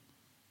about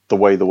the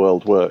way the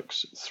world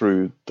works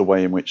through the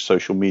way in which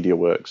social media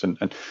works, and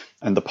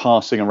the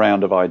passing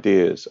around of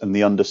ideas and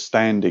the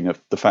understanding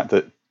of the fact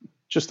that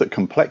just that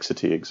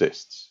complexity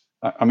exists.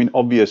 I mean,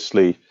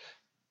 obviously,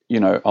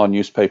 our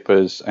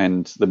newspapers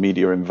and the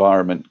media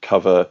environment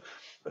cover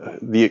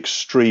the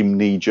extreme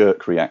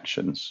knee-jerk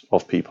reactions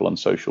of people on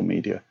social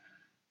media.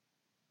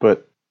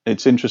 But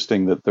it's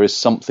interesting that there is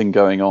something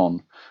going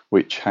on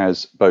which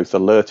has both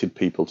alerted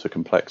people to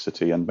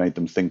complexity and made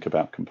them think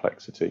about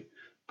complexity,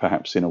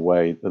 perhaps in a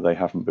way that they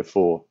haven't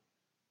before.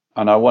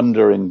 And I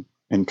wonder in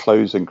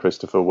closing,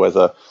 Christopher,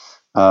 whether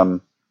do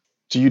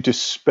you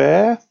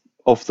despair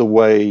of the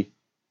way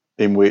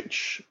in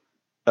which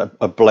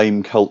a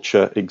blame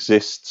culture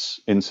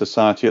exists in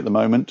society at the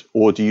moment,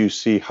 or do you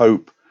see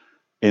hope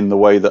in the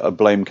way that a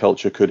blame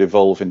culture could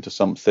evolve into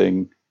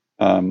something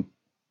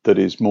that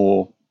is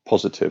more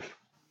positive?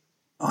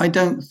 I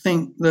don't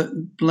think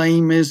that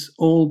blame is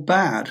all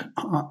bad,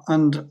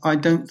 and I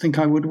don't think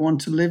I would want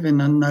to live in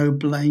a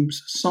no-blame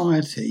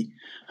society.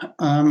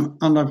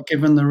 And I've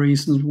given the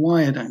reasons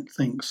why I don't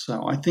think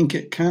so. I think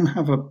it can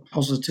have a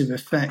positive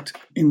effect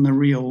in the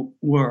real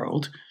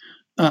world.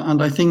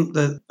 And I think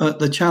that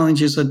the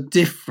challenges are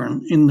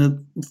different in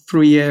the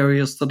three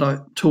areas that I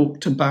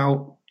talked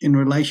about in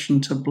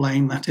relation to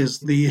blame. That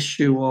is the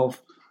issue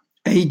of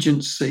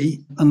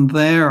agency. And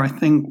there, I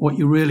think what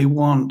you really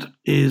want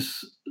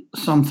is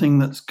something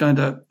that's going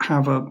to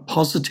have a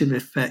positive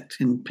effect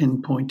in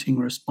pinpointing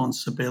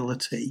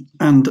responsibility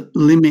and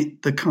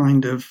limit the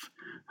kind of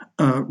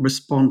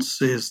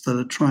responses that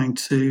are trying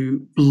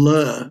to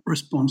blur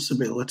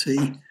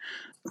responsibility.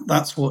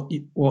 That's what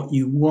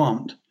you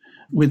want.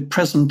 With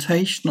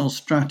presentational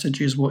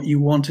strategies, what you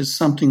want is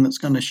something that's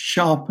going to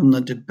sharpen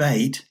the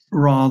debate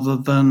rather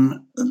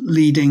than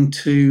leading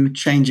to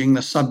changing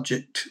the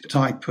subject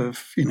type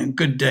of,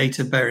 good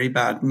data, very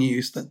bad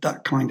news,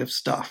 that kind of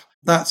stuff.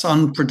 That's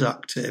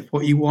unproductive.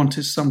 What you want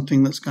is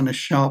something that's going to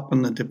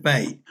sharpen the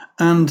debate.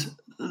 And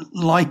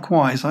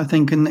likewise, I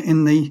think in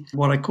the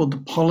what I call the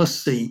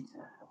policy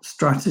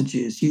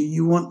strategies,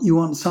 you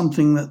want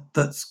something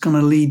that's going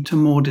to lead to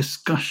more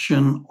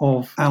discussion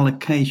of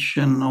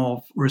allocation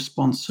of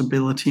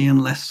responsibility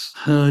and less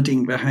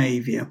herding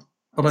behavior.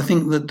 But I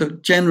think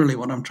that generally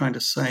what I'm trying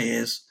to say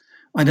is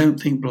I don't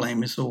think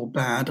blame is all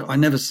bad. I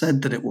never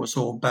said that it was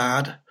all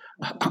bad.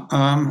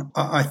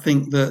 I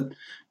think that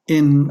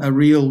in a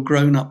real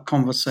grown-up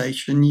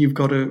conversation, you've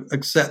got to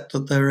accept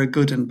that there are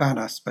good and bad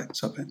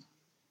aspects of it.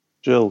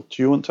 Jill,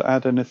 do you want to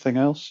add anything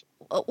else?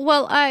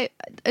 Well, I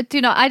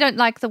don't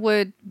like the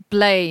word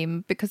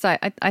blame because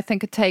I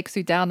think it takes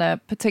you down a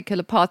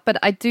particular path. But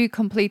I do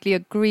completely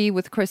agree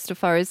with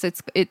Christopher.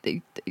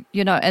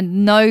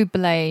 And no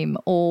blame,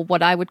 or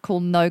what I would call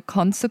no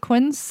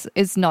consequence,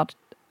 is not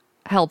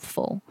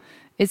helpful.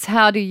 It's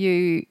how do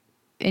you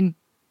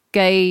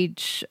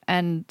engage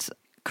and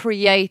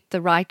create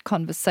the right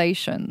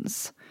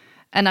conversations.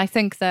 And I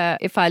think that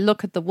if I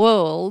look at the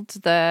world,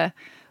 the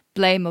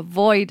blame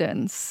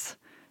avoidance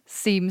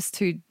seems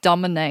to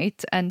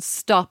dominate and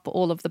stop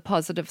all of the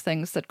positive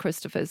things that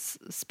Christopher's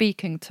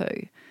speaking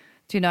to.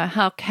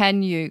 How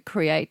can you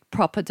create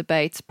proper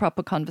debates,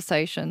 proper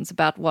conversations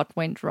about what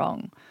went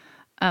wrong?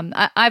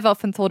 I've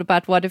often thought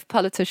about what if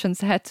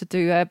politicians had to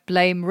do a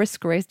blame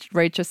risk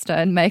register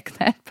and make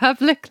that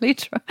publicly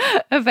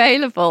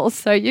available.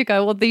 So you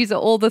go, well, these are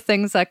all the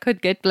things I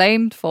could get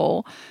blamed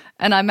for,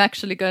 and I'm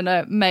actually going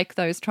to make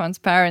those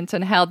transparent,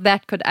 and how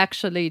that could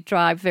actually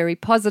drive very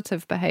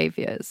positive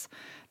behaviors.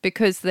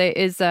 Because there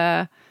is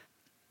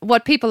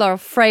what people are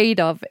afraid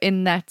of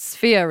in that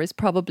sphere is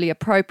probably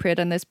appropriate,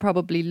 and there's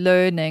probably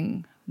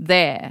learning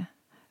there.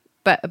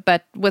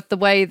 But with the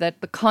way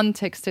that the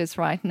context is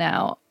right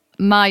now,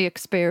 my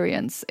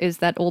experience is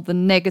that all the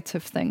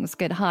negative things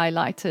get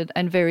highlighted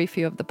and very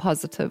few of the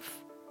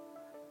positive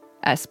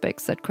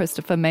aspects that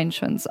Christopher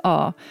mentions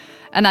are.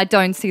 And I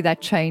don't see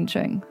that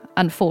changing,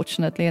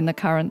 unfortunately, in the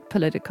current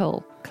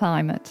political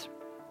climate.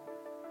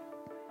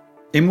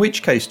 In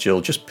which case, Jill,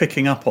 just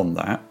picking up on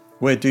that,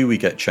 where do we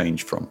get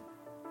change from?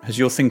 Has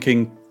your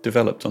thinking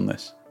developed on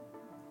this?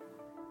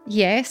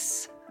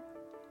 Yes.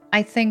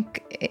 I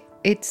think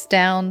it's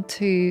down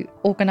to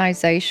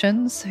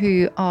organisations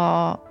who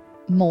are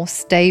more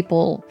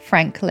stable,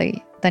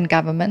 frankly, than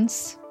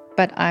governments.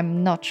 But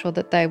I'm not sure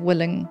that they're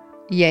willing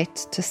yet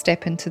to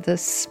step into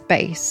this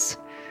space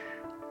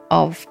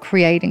of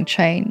creating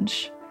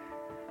change.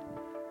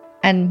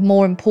 And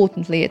more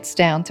importantly, it's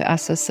down to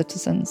us as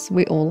citizens.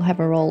 We all have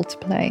a role to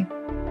play.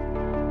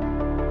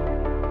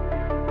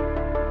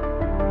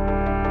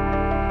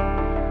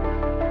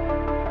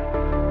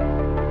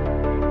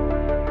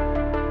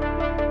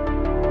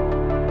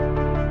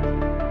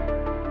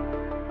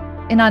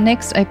 In our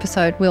next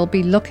episode, we'll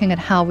be looking at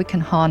how we can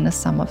harness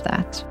some of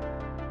that.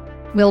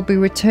 We'll be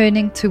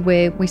returning to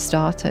where we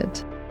started,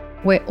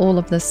 where all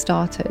of this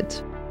started.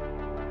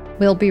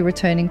 We'll be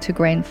returning to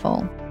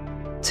Grenfell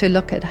to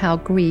look at how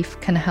grief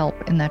can help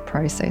in that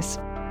process.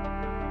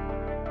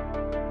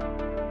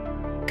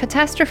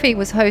 Catastrophe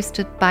was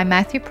hosted by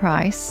Matthew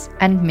Price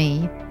and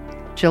me,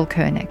 Jill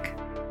Koenig,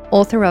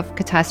 author of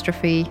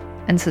Catastrophe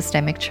and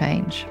Systemic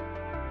Change.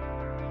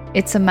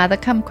 It's a Mother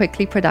Come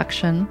Quickly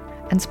production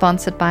and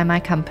sponsored by my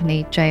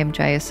company,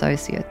 JMJ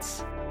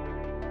Associates.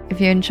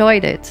 If you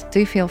enjoyed it,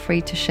 do feel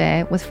free to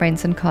share with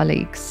friends and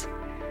colleagues.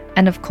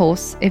 And of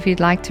course, if you'd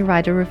like to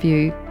write a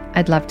review,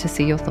 I'd love to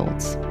see your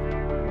thoughts.